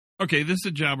Okay, this is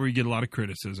a job where you get a lot of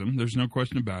criticism. There's no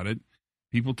question about it.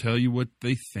 People tell you what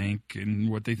they think and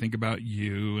what they think about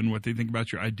you and what they think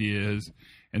about your ideas,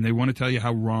 and they want to tell you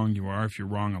how wrong you are if you're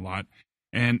wrong a lot.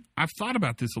 And I've thought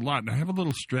about this a lot, and I have a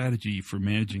little strategy for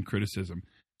managing criticism.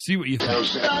 See what you think.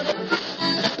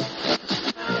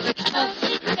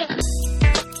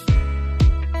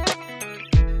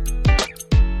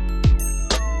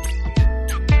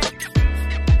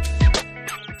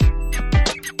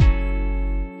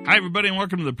 Hi, everybody, and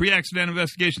welcome to the Pre-Accident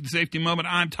Investigation Safety Moment.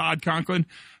 I'm Todd Conklin,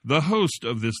 the host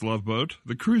of This Love Boat,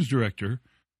 the cruise director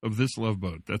of This Love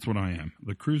Boat. That's what I am,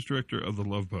 the cruise director of the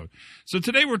Love Boat. So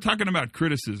today we're talking about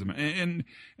criticism, and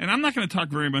I'm not going to talk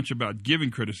very much about giving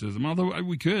criticism, although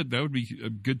we could. That would be a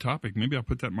good topic. Maybe I'll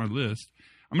put that on my list.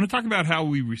 I'm going to talk about how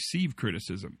we receive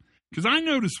criticism, because I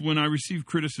notice when I receive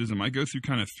criticism, I go through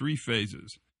kind of three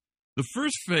phases. The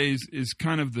first phase is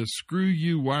kind of the screw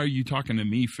you, why are you talking to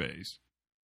me phase.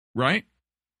 Right?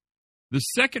 The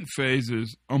second phase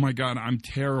is, oh my God, I'm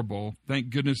terrible. Thank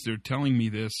goodness they're telling me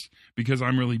this because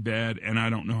I'm really bad and I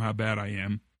don't know how bad I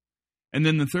am. And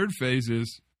then the third phase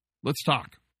is, let's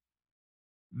talk.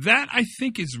 That, I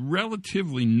think, is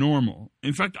relatively normal.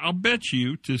 In fact, I'll bet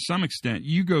you, to some extent,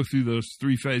 you go through those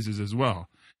three phases as well.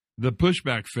 The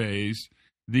pushback phase,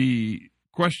 the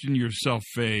question yourself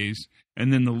phase,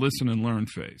 and then the listen and learn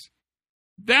phase.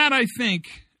 That, I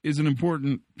think, is an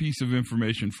important piece of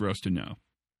information for us to know.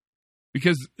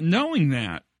 Because knowing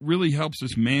that really helps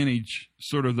us manage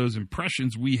sort of those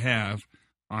impressions we have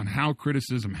on how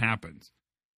criticism happens.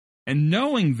 And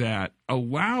knowing that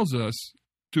allows us,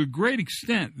 to a great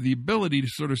extent, the ability to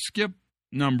sort of skip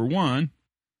number one,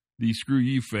 the screw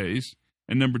you phase,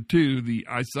 and number two, the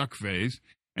I suck phase,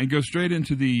 and go straight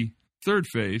into the third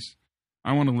phase,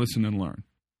 I want to listen and learn.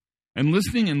 And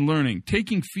listening and learning,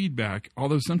 taking feedback,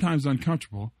 although sometimes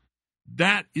uncomfortable,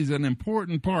 that is an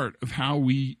important part of how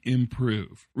we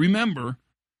improve. Remember,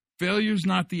 failure is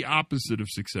not the opposite of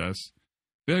success.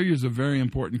 Failure is a very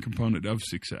important component of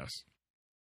success.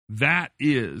 That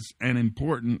is an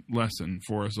important lesson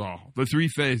for us all. The three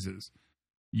phases.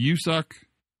 You suck,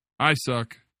 I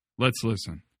suck, let's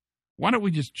listen. Why don't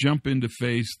we just jump into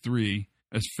phase 3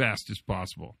 as fast as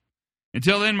possible?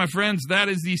 Until then, my friends, that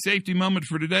is the safety moment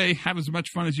for today. Have as much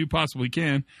fun as you possibly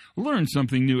can. Learn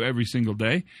something new every single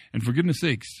day. And for goodness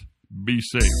sakes, be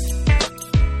safe.